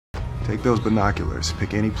Take those binoculars,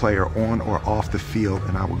 pick any player on or off the field,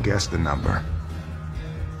 and I will guess the number.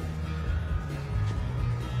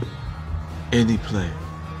 Any player.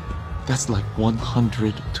 That's like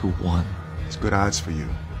 100 to 1. It's good odds for you.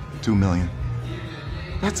 2 million.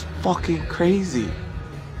 That's fucking crazy.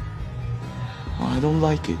 Oh, I don't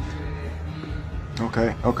like it.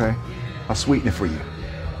 Okay. I'll sweeten it for you.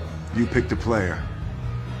 You pick the player,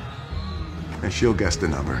 and she'll guess the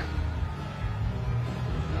number.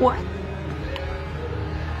 What?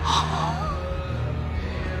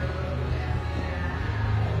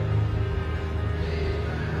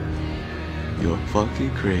 You're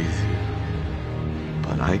fucking crazy.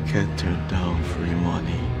 But I can't turn down free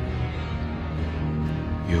money.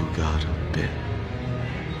 You got a bit.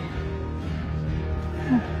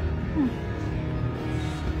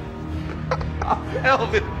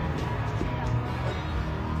 Elvin!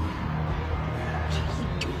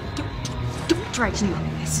 Don't try to do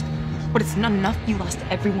this. But it's not enough. You lost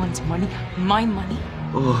everyone's money. My money.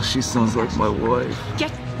 Oh, she sounds like my wife.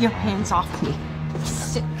 Get your hands off me.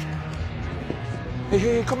 Sick.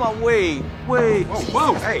 Hey, come on, wait.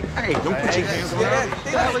 Whoa! Hey, don't put your hands on her.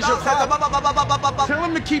 Tell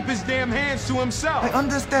him to keep his damn hands to himself. I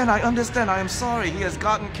understand. I am sorry. He has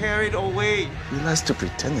gotten carried away. He likes to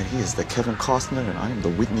pretend that he is the Kevin Costner and I am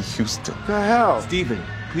the Whitney Houston. The hell? Steven,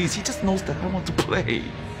 please, he just knows that I want to play.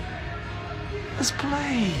 Let's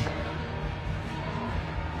play.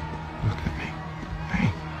 Look at me. Hey.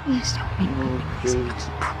 Please don't make me do this.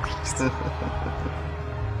 Please.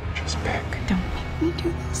 Just pick. Don't make me do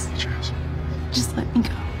this. Just let me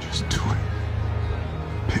go. Just do it.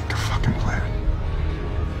 Pick the fucking player.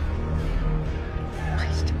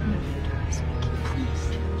 Please don't make me do this. Please.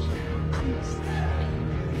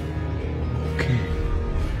 Okay.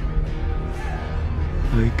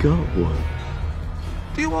 I got one.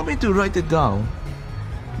 Do you want me to write it down?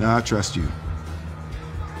 Nah, I trust you.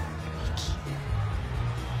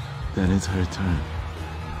 Then it's her turn.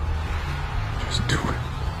 Just do it.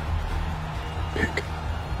 Pick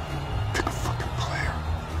a fucking player.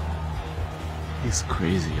 He's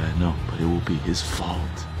crazy, I know, but it will be his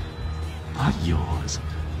fault, not yours.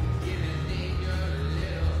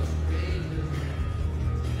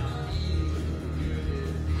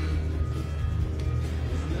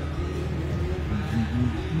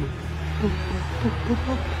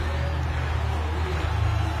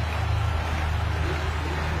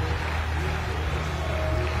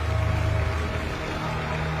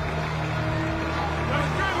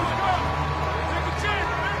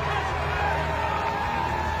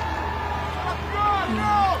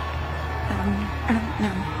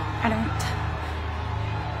 I don't.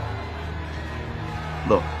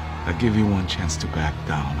 Look, I give you one chance to back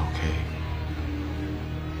down, okay?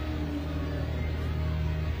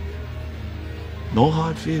 No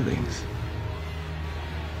hard feelings.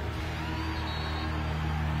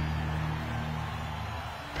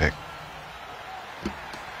 Pick.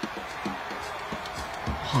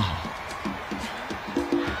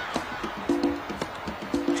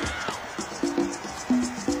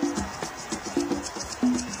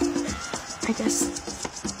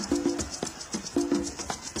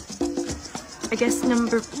 I guess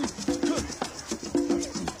number...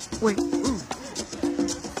 Wait.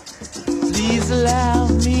 Please allow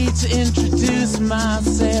me to introduce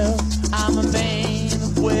myself. I'm a man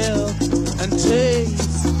of wealth and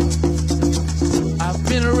taste. I've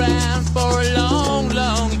been around for a long,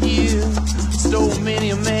 long year. Stole many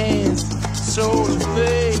a man's soul of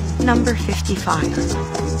faith. Number 55.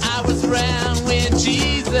 I was around when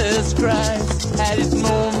Jesus Christ had his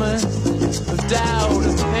moment of doubt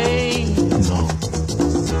and pain. No.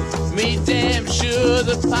 Made damn sure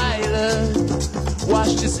the pilot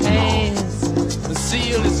washed his hands and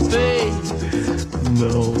sealed his face.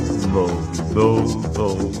 No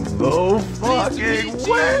fucking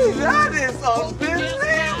way! That is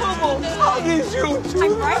unbelievable! How did you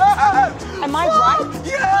do that? Am I right?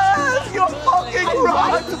 Yes! You're fucking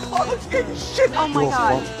right! Fucking shit! Oh my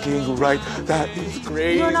God. You're fucking right. That is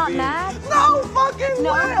crazy. You're not mad? No fucking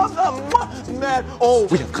No. way! I'm not mad. Oh,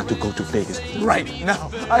 we have got to go to Vegas right now.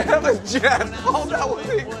 I have a jet. Oh, that was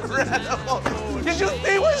incredible. Did you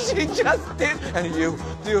see what she just did? And you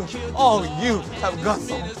have got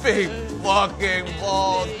some big fucking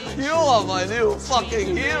balls. You are my new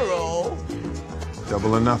fucking hero.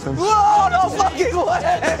 Double or nothing? Oh, no fucking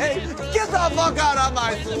way! Get the fuck out of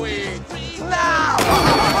my suite! Now!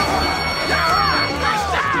 First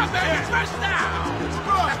down, baby! First down!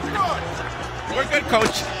 Good. We're good,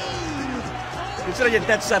 coach. Consider your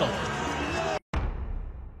debt settled.